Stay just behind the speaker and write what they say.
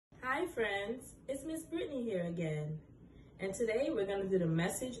friends, it's Miss Brittany here again, and today we're going to do the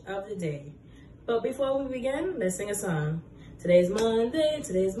message of the day. But before we begin, let's sing a song. Today's Monday,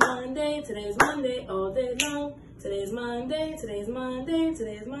 today's Monday, today's Monday all day long. Today's Monday, today's Monday,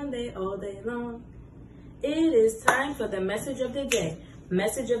 today's Monday all day long. It is time for the message of the day,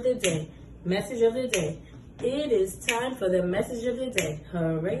 message of the day, message of the day. It is time for the message of the day.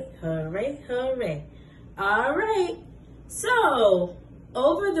 Hooray, hooray, hooray. All right, so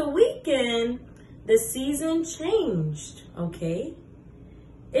over the weekend, the season changed, okay?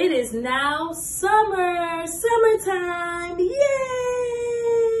 It is now summertime, yay!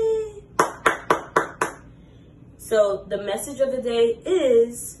 So the message of the day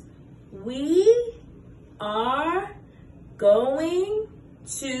is, we are going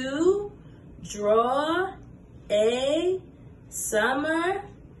to draw a summer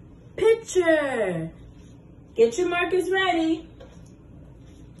picture. Get your markers ready.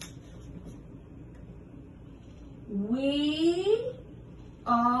 We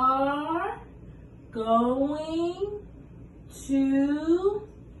are going to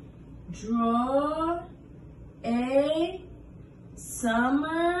draw a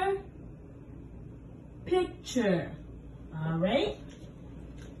summer picture. All right?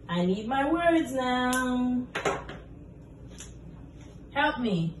 I need my words now. Help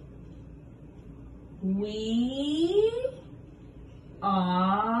me. We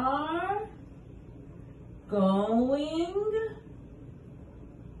are going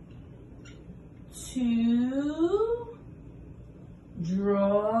to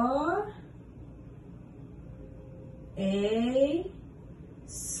draw a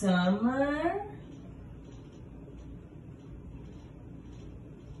summer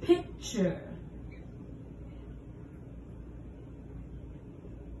picture.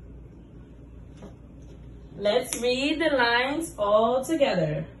 Let's read the lines all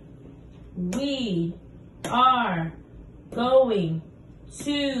together. We are going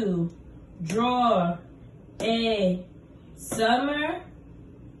to draw a summer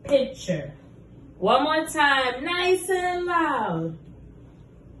picture. One more time, nice and loud.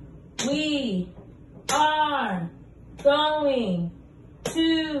 We are going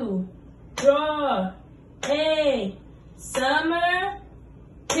to draw a summer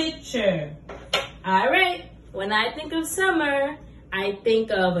picture. All right, when I think of summer, I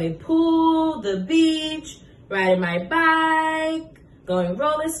think of a pool, the beach, riding my bike, going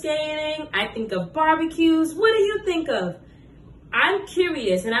roller skating. I think of barbecues. What do you think of? I'm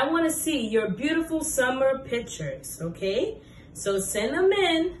curious and I want to see your beautiful summer pictures, okay? So send them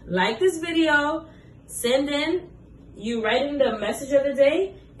in, like this video, send in, you writing the message of the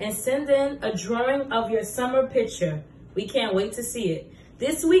day, and send in a drawing of your summer picture. We can't wait to see it.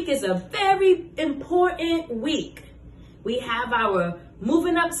 This week is a very important week. We have our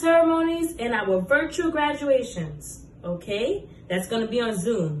moving up ceremonies and our virtual graduations, okay? That's going to be on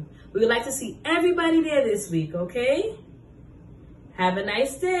Zoom. We would like to see everybody there this week, okay? Have a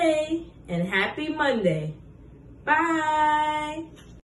nice day and happy Monday. Bye.